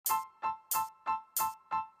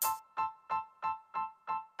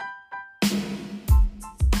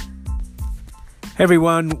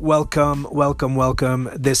Everyone, welcome.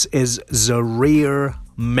 This is Zarir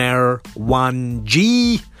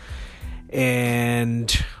Marwanji,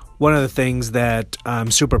 and one of the things that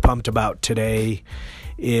I'm super pumped about today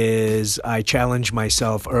is I challenged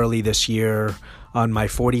myself early this year on my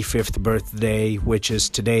 45th birthday, which is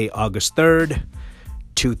today, August 3rd,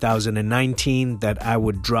 2019, that I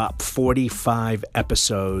would drop 45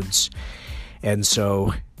 episodes, and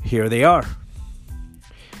so here they are.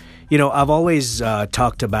 You know, I've always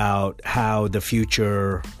talked about how the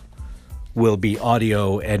future will be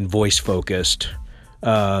audio and voice focused,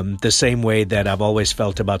 the same way that I've always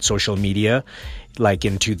felt about social media, like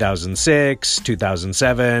in 2006,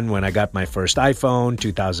 2007, when I got my first iPhone,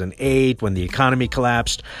 2008, when the economy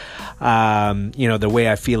collapsed. The way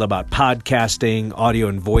I feel about podcasting, audio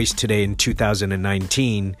and voice today in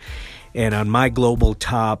 2019. And on my global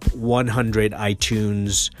top 100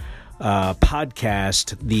 iTunes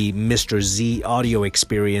podcast, the Mr. Z audio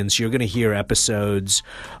experience, you're going to hear episodes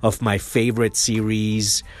of my favorite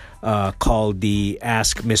series called the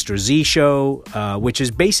Ask Mr. Z Show, which is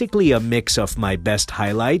basically a mix of my best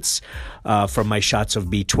highlights from my Shots of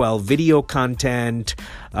B12 video content,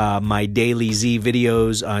 my daily Z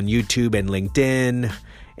videos on YouTube and LinkedIn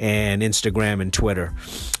and Instagram and Twitter.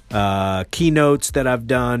 Keynotes that I've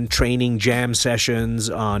done, training jam sessions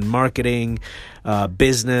on marketing,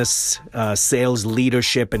 business, sales,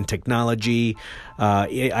 leadership, and technology.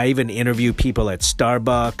 I even interview people at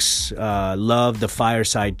Starbucks, love the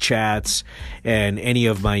fireside chats, and any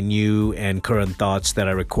of my new and current thoughts that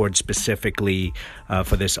I record specifically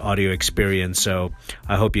for this audio experience. So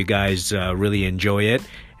I hope you guys really enjoy it,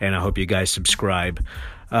 and I hope you guys subscribe.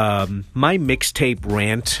 My mixtape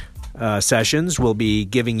rant sessions will be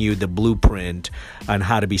giving you the blueprint on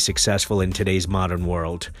how to be successful in today's modern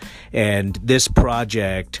world. And this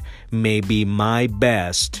project may be my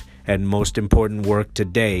best and most important work to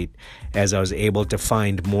date, as I was able to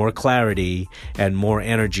find more clarity and more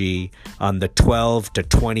energy on the 12 to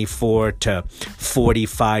 24 to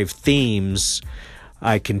 45 themes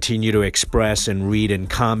I continue to express and read in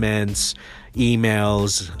comments,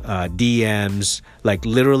 emails, DMs, like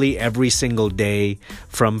literally every single day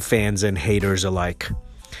from fans and haters alike.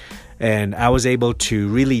 And I was able to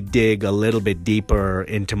really dig a little bit deeper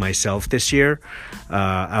into myself this year.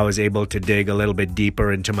 I was able to dig a little bit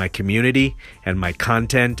deeper into my community and my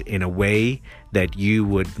content in a way that you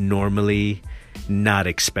would normally not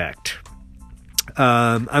expect.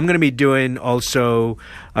 I'm going to be doing also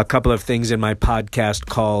a couple of things in my podcast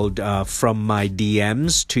called From My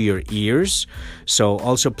DMs to Your Ears. So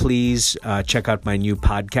also please check out my new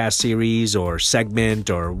podcast series or segment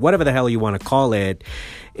or whatever the hell you want to call it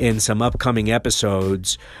in some upcoming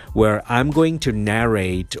episodes where I'm going to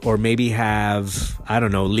narrate or maybe have,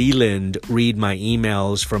 Leland read my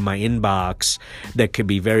emails from my inbox that could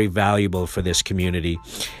be very valuable for this community.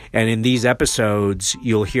 And in these episodes,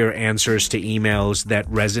 you'll hear answers to emails that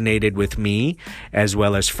resonated with me, as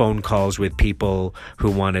well as phone calls with people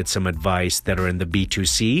who wanted some advice that are in the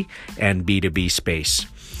B2C and B2B space.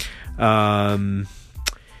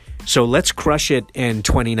 So let's crush it in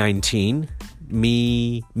 2019.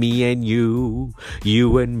 Me and you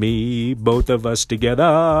and me, both of us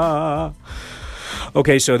together.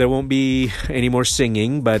 Okay, so there won't be any more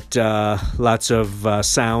singing, but lots of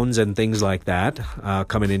sounds and things like that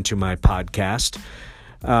coming into my podcast.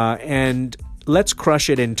 And Let's Crush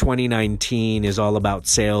It in 2019 is all about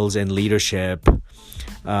sales and leadership.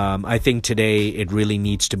 I think today it really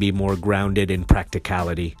needs to be more grounded in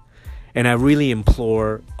practicality. And I really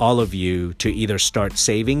implore all of you to either start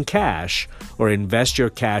saving cash or invest your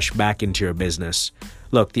cash back into your business.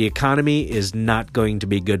 Look, the economy is not going to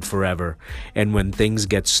be good forever. And when things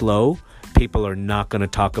get slow, people are not going to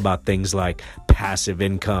talk about things like passive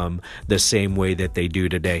income the same way that they do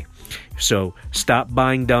today. So stop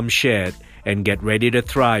buying dumb shit and get ready to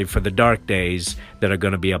thrive for the dark days that are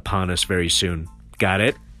going to be upon us very soon. Got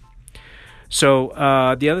it? So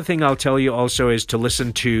the other thing I'll tell you also is to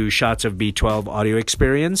listen to Shots of B12 audio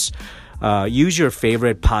experience. Use your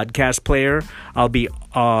favorite podcast player. I'll be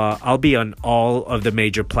on all of the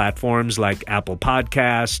major platforms like Apple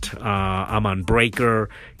Podcast. I'm on Breaker,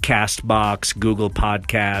 Castbox, Google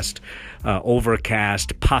Podcast,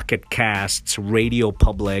 Overcast, Pocket Casts, Radio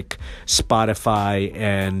Public, Spotify,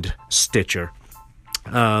 and Stitcher.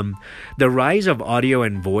 The rise of audio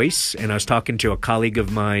and voice, and I was talking to a colleague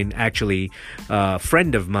of mine, actually a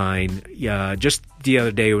friend of mine, just the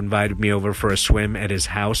other day, who invited me over for a swim at his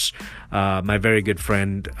house, my very good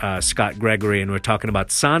friend Scott Gregory, and we're talking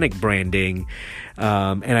about sonic branding,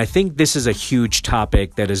 and I think this is a huge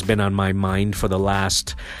topic that has been on my mind for the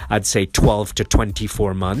last, I'd say, 12 to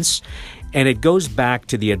 24 months. And it goes back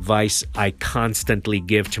to the advice I constantly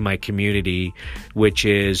give to my community, which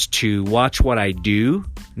is to watch what I do,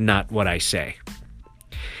 not what I say.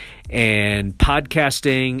 And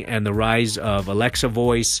podcasting and the rise of Alexa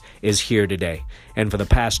voice is here today. And for the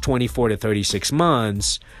past 24 to 36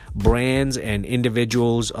 months, brands and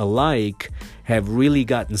individuals alike have really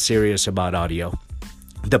gotten serious about audio.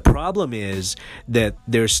 The problem is that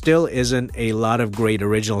there still isn't a lot of great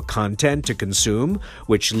original content to consume,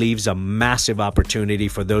 which leaves a massive opportunity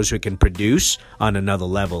for those who can produce on another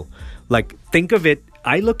level. Like, think of it,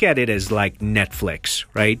 I look at it as like Netflix,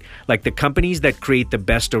 right? Like, the companies that create the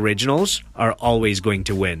best originals are always going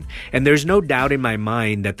to win. And there's no doubt in my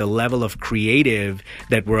mind that the level of creative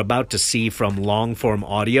that we're about to see from long-form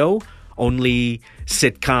audio, only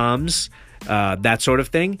sitcoms, that sort of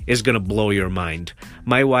thing, is going to blow your mind.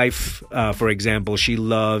 My wife, for example, she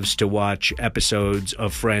loves to watch episodes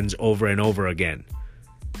of Friends over and over again.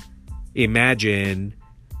 Imagine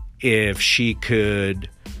if she could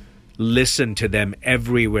listen to them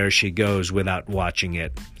everywhere she goes without watching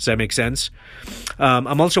it. Does that make sense?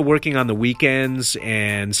 I'm also working on the weekends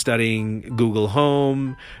and studying Google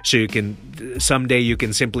Home. So someday you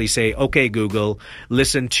can simply say, okay, Google,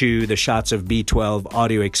 listen to the Shots of B12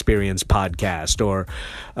 audio experience podcast, or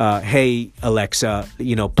hey, Alexa,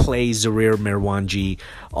 play Zarir Mirwanji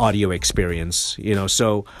audio experience.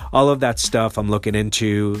 So all of that stuff I'm looking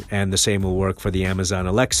into, and the same will work for the Amazon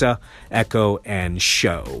Alexa, Echo, and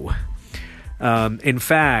Show. In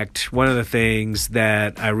fact, one of the things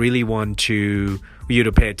that I really want you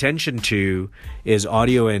to pay attention to is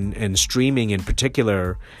audio and streaming in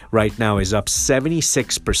particular right now is up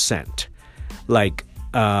 76%.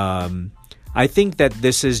 I think that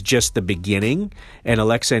this is just the beginning, and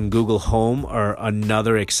Alexa and Google Home are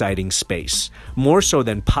another exciting space, more so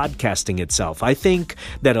than podcasting itself. I think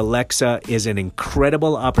that Alexa is an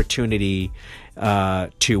incredible opportunity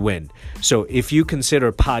to win. So if you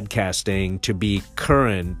consider podcasting to be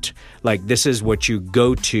current, like this is what you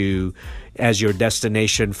go to as your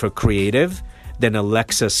destination for creative, then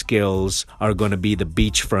Alexa skills are going to be the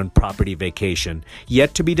beachfront property vacation,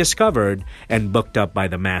 yet to be discovered and booked up by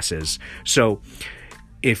the masses. So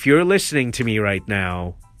if you're listening to me right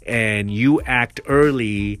now and you act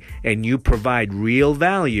early and you provide real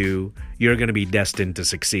value, you're going to be destined to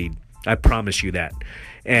succeed. I promise you that.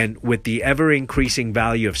 And with the ever-increasing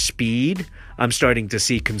value of speed, I'm starting to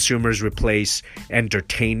see consumers replace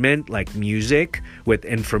entertainment like music with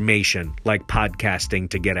information like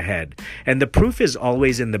podcasting to get ahead. And the proof is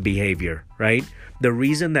always in the behavior, right? The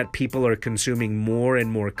reason that people are consuming more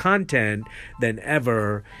and more content than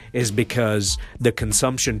ever is because the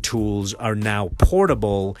consumption tools are now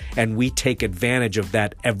portable, and we take advantage of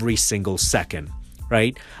that every single second,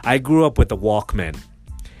 right? I grew up with a Walkman.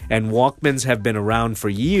 And Walkmans have been around for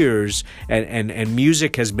years, and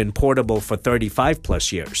music has been portable for 35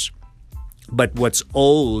 plus years. But what's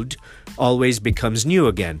old always becomes new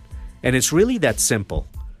again. And it's really that simple.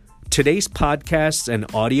 Today's podcasts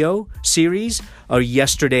and audio series are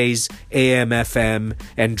yesterday's AM, FM,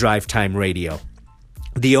 and drive time radio.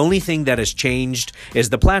 The only thing that has changed is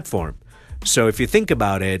the platform. So if you think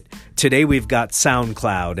about it, today we've got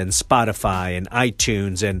SoundCloud and Spotify and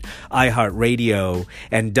iTunes and iHeartRadio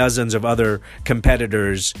and dozens of other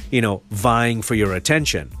competitors, vying for your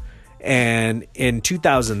attention. And in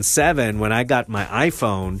 2007, when I got my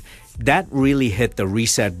iPhone, that really hit the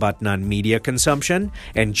reset button on media consumption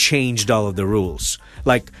and changed all of the rules.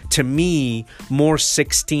 Like, to me, more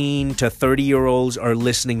 16 to 30-year-olds are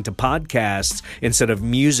listening to podcasts instead of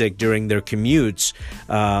music during their commutes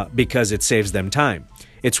because it saves them time.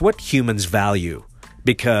 It's what humans value,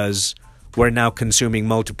 because we're now consuming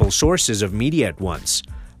multiple sources of media at once.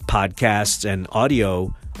 Podcasts and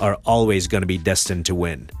audio are always going to be destined to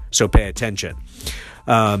win. So pay attention.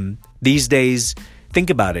 These days, think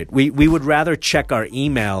about it. We would rather check our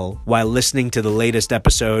email while listening to the latest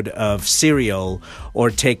episode of Serial or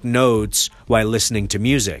take notes while listening to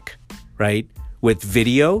music, right? With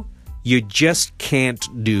video, you just can't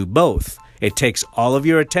do both. It takes all of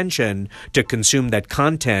your attention to consume that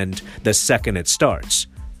content the second it starts.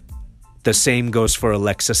 The same goes for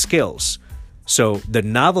Alexa skills. So the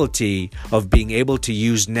novelty of being able to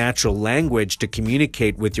use natural language to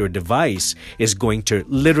communicate with your device is going to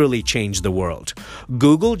literally change the world.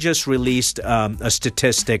 Google just released a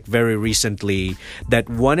statistic very recently that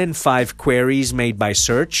 1 in 5 queries made by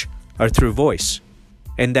search are through voice.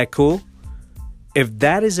 Isn't that cool? If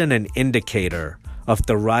that isn't an indicator of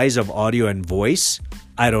the rise of audio and voice,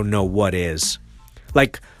 I don't know what is.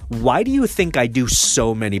 Like, why do you think I do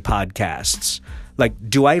so many podcasts? Like,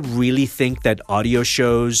 do I really think that audio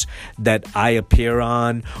shows that I appear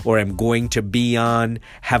on or am going to be on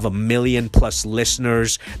have 1 million plus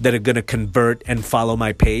listeners that are going to convert and follow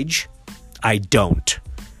my page? I don't.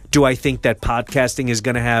 Do I think that podcasting is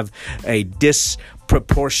going to have a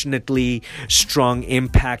disproportionately strong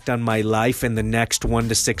impact on my life in the next 1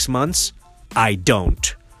 to 6 months? I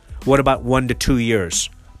don't. What about 1 to 2 years?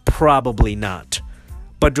 Probably not.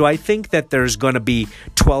 But do I think that there's going to be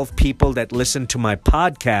 12 people that listen to my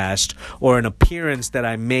podcast or an appearance that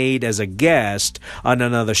I made as a guest on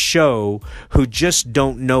another show who just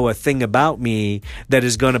don't know a thing about me that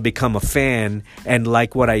is going to become a fan and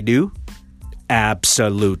like what I do?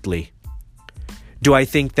 Absolutely. Do I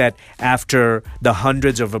think that after the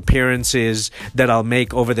hundreds of appearances that I'll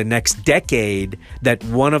make over the next decade, that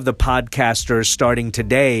one of the podcasters starting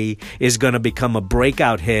today is going to become a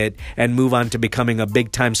breakout hit and move on to becoming a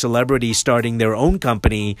big-time celebrity starting their own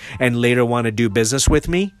company and later want to do business with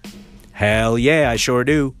me? Hell yeah, I sure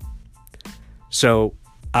do. So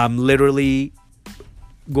I'm literally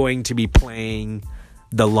going to be playing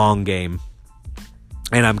the long game,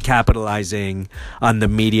 and I'm capitalizing on the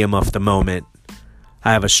medium of the moment.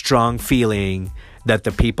 I have a strong feeling that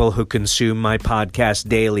the people who consume my podcast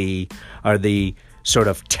daily are the sort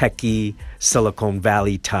of techie Silicon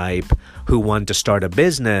Valley type who want to start a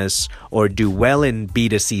business or do well in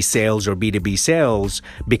B2C sales or B2B sales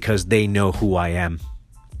because they know who I am.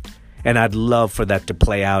 And I'd love for that to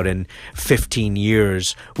play out in 15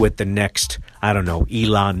 years with the next, I don't know,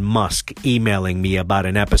 Elon Musk emailing me about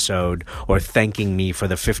an episode or thanking me for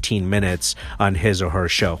the 15 minutes on his or her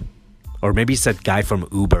show. Or maybe it's that guy from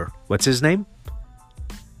Uber. What's his name?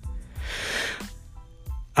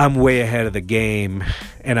 I'm way ahead of the game,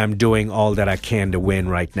 and I'm doing all that I can to win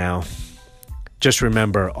right now. Just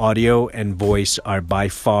remember, audio and voice are by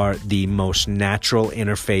far the most natural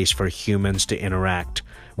interface for humans to interact.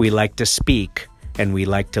 We like to speak, and we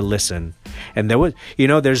like to listen. And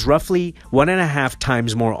there's roughly 1.5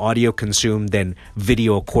 times more audio consumed than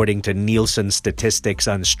video according to Nielsen statistics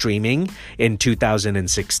on streaming in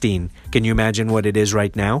 2016. Can you imagine what it is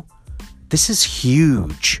right now? This is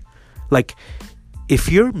huge. Like,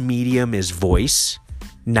 if your medium is voice,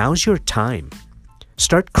 now's your time.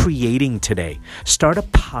 Start creating today. Start a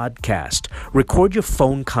podcast. Record your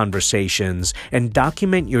phone conversations and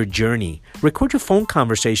document your journey. Record your phone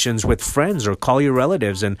conversations with friends or call your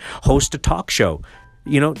relatives and host a talk show.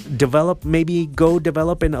 Develop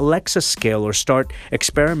an Alexa skill or start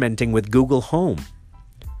experimenting with Google Home.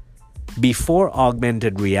 Before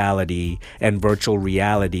augmented reality and virtual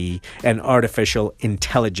reality and artificial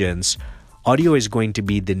intelligence, audio is going to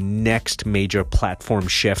be the next major platform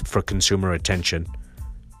shift for consumer attention.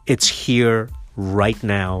 It's here right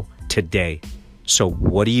now, today. So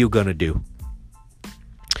what are you going to do?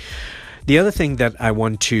 The other thing that I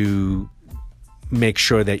want to make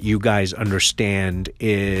sure that you guys understand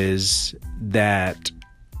is that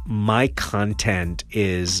my content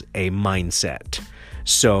is a mindset.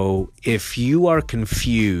 So if you are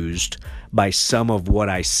confused by some of what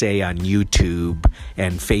I say on YouTube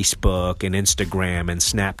and Facebook and Instagram and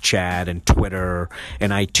Snapchat and Twitter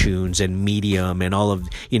and iTunes and Medium and all of,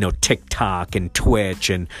 TikTok and Twitch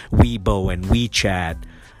and Weibo and WeChat,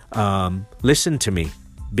 listen to me,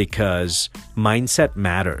 because mindset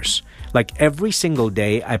matters. Like every single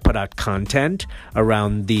day I put out content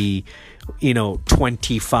around the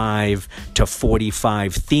 25 to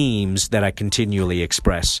 45 themes that I continually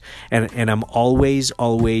express. And I'm always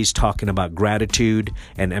talking about gratitude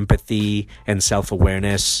and empathy and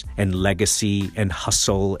self-awareness and legacy and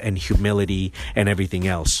hustle and humility and everything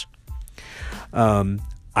else.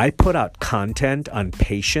 I put out content on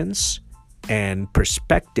patience and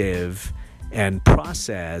perspective and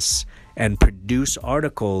process and produce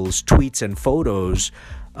articles, tweets, and photos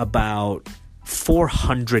about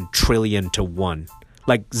 400 trillion to 1.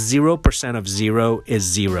 Like 0% of 0 is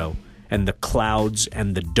 0. And the clouds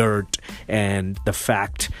and the dirt and the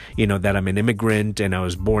fact, that I'm an immigrant and I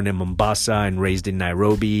was born in Mombasa and raised in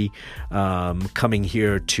Nairobi, coming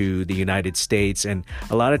here to the United States. And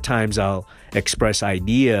a lot of times I'll express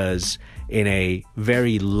ideas in a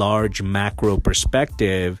very large macro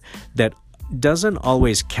perspective that doesn't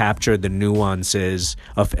always capture the nuances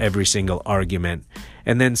of every single argument.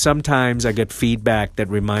 And then sometimes I get feedback that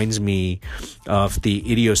reminds me of the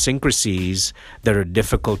idiosyncrasies that are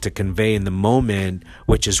difficult to convey in the moment,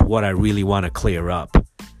 which is what I really want to clear up.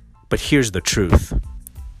 But here's the truth.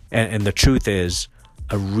 And the truth is,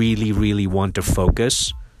 I really, really want to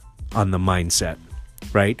focus on the mindset.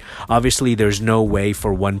 right? Obviously, there's no way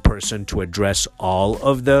for one person to address all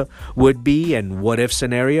of the would-be and what-if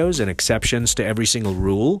scenarios and exceptions to every single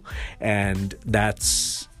rule. And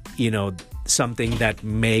that's, something that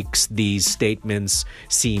makes these statements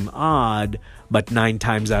seem odd. But 9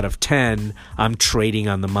 times out of 10, I'm trading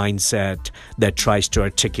on the mindset that tries to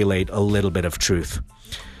articulate a little bit of truth.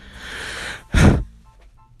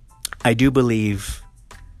 I do believe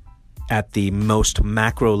at the most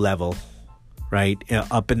macro level, right,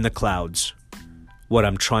 up in the clouds, what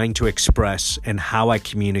I'm trying to express and how I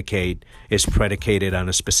communicate is predicated on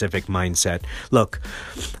a specific mindset. Look,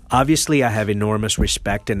 obviously I have enormous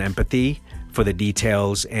respect and empathy for the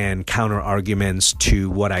details and counter arguments to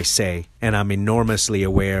what I say. And I'm enormously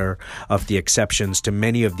aware of the exceptions to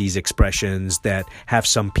many of these expressions that have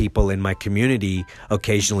some people in my community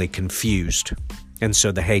occasionally confused. And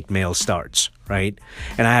so the hate mail starts, right?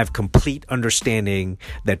 And I have complete understanding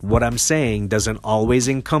that what I'm saying doesn't always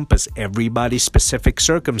encompass everybody's specific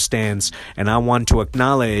circumstance, and I want to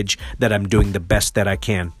acknowledge that I'm doing the best that I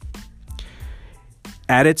can.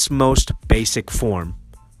 At its most basic form,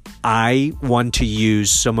 I want to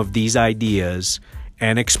use some of these ideas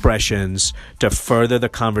and expressions to further the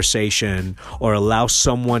conversation or allow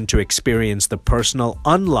someone to experience the personal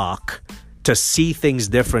unlock to see things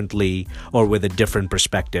differently or with a different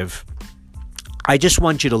perspective. I just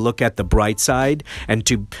want you to look at the bright side and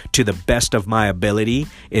to the best of my ability,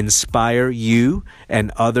 inspire you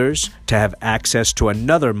and others to have access to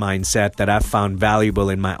another mindset that I've found valuable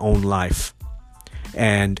in my own life.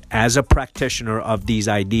 And as a practitioner of these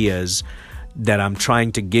ideas, that I'm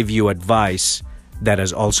trying to give you advice that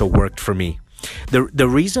has also worked for me. The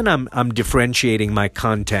reason I'm differentiating my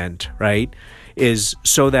content, right, is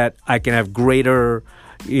so that I can have greater,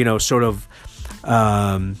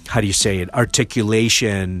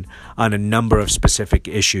 articulation on a number of specific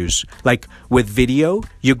issues. Like with video,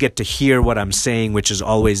 you get to hear what I'm saying, which is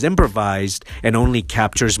always improvised and only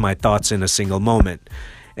captures my thoughts in a single moment.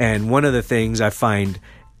 And one of the things I find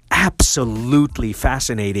absolutely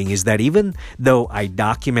fascinating is that even though I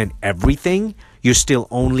document everything, you still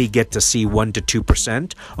only get to see 1 to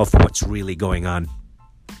 2% of what's really going on.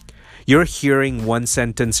 You're hearing one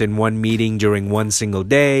sentence in one meeting during one single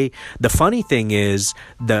day. The funny thing is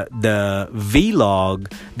the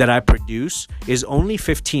vlog that I produce is only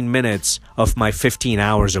 15 minutes of my 15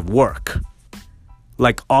 hours of work.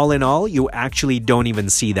 Like all in all, you actually don't even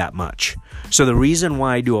see that much. So the reason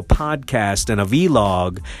why I do a podcast and a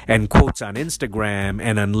vlog and quotes on Instagram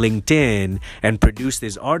and on LinkedIn and produce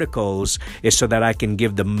these articles is so that I can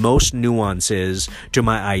give the most nuances to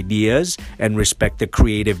my ideas and respect the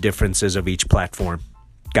creative differences of each platform.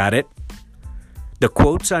 Got it? The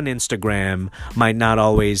quotes on Instagram might not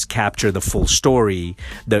always capture the full story.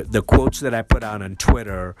 The quotes that I put out on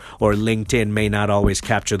Twitter or LinkedIn may not always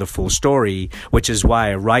capture the full story, which is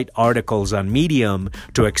why I write articles on Medium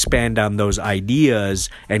to expand on those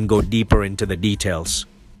ideas and go deeper into the details.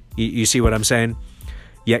 You see what I'm saying?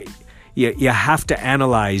 Yeah. You have to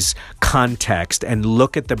analyze context and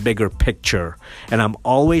look at the bigger picture. And I'm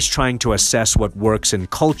always trying to assess what works in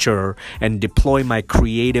culture and deploy my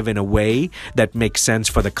creative in a way that makes sense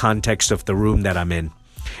for the context of the room that I'm in.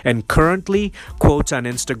 And currently, quotes on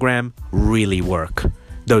Instagram really work.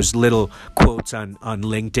 Those little quotes on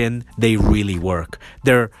LinkedIn, they really work.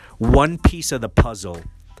 They're one piece of the puzzle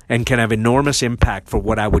and can have enormous impact for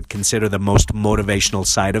what I would consider the most motivational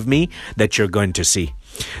side of me that you're going to see.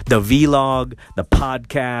 The vlog, the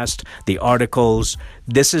podcast, the articles,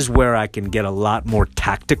 this is where I can get a lot more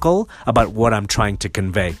tactical about what I'm trying to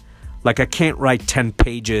convey. Like I can't write 10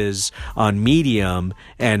 pages on Medium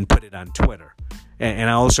and put it on Twitter.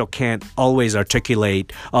 And I also can't always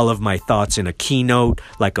articulate all of my thoughts in a keynote,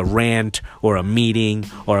 like a rant or a meeting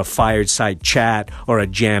or a fireside chat or a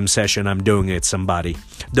jam session I'm doing with somebody.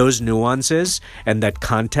 Those nuances and that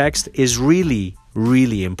context is really,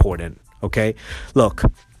 really important, okay? Look,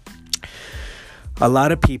 a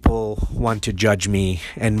lot of people want to judge me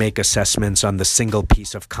and make assessments on the single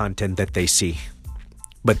piece of content that they see.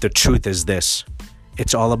 But the truth is this,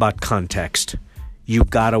 it's all about context. You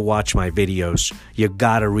gotta watch my videos. You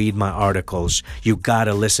gotta read my articles. You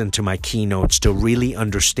gotta listen to my keynotes to really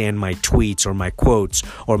understand my tweets or my quotes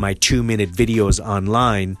or my 2-minute videos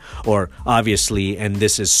online. Or obviously, and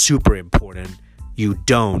this is super important, you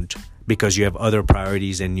don't because you have other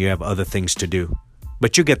priorities and you have other things to do.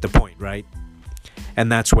 But you get the point, right? And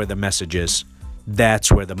that's where the message is.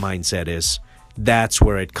 That's where the mindset is. That's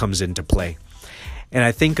where it comes into play. And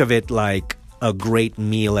I think of it like a great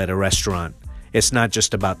meal at a restaurant. It's not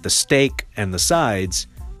just about the steak and the sides,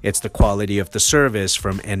 it's the quality of the service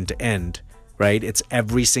from end to end, right? It's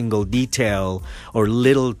every single detail or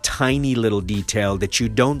tiny little detail that you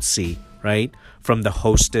don't see, right? From the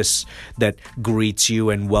hostess that greets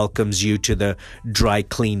you and welcomes you to the dry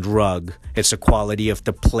cleaned rug. It's the quality of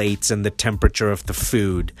the plates and the temperature of the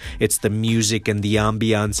food. It's the music and the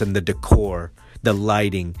ambiance and the decor, the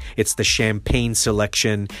lighting. It's the champagne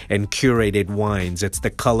selection and curated wines. It's the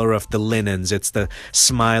color of the linens. It's the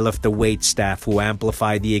smile of the waitstaff who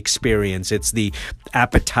amplify the experience. It's the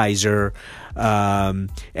appetizer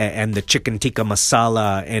and the chicken tikka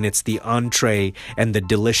masala, and it's the entree and the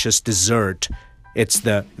delicious dessert. It's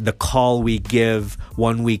the call we give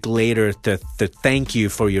 1 week later to thank you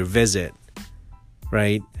for your visit,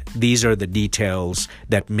 right? These are the details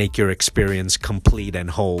that make your experience complete and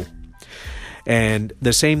whole. And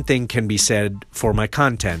the same thing can be said for my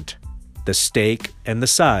content. The steak and the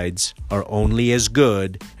sides are only as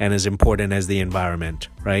good and as important as the environment,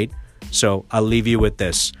 right? So I'll leave you with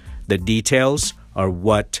this. The details are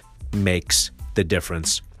what makes the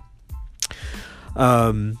difference.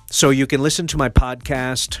 So you can listen to my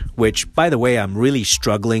podcast, which, by the way, I'm really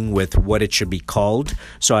struggling with what it should be called.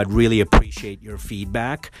 So I'd really appreciate your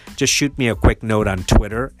feedback. Just shoot me a quick note on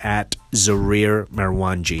Twitter at Zarir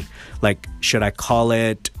Merwanji. Like, should I call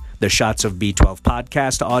it the Shots of B12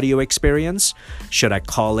 podcast audio experience? Should I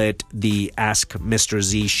call it the Ask Mr.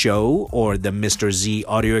 Z show or the Mr. Z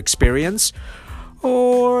audio experience?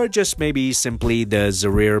 Or just maybe simply the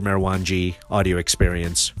Zarir Merwanji audio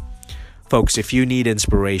experience? Folks, if you need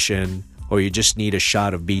inspiration or you just need a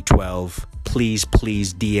shot of B12, please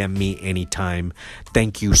DM me anytime.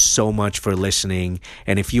 Thank you so much for listening.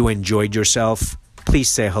 And if you enjoyed yourself, please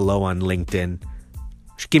say hello on LinkedIn.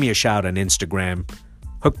 Give me a shout on Instagram.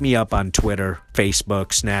 Hook me up on Twitter, Facebook,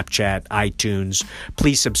 Snapchat, iTunes.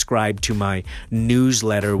 Please subscribe to my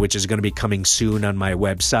newsletter, which is going to be coming soon on my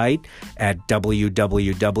website at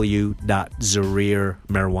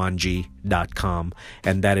www.zarirmerwanji.com.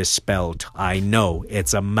 And that is spelled, I know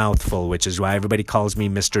it's a mouthful, which is why everybody calls me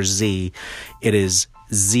Mr. Z. It is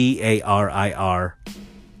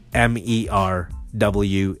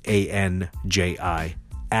ZARIRMERWANJI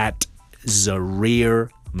at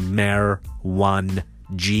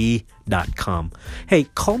zarirmerwanji.com. Hey,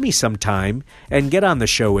 call me sometime and get on the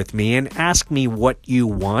show with me and ask me what you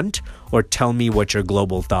want or tell me what your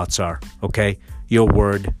global thoughts are, okay? Your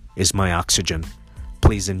word is my oxygen.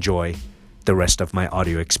 Please enjoy the rest of my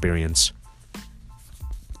audio experience.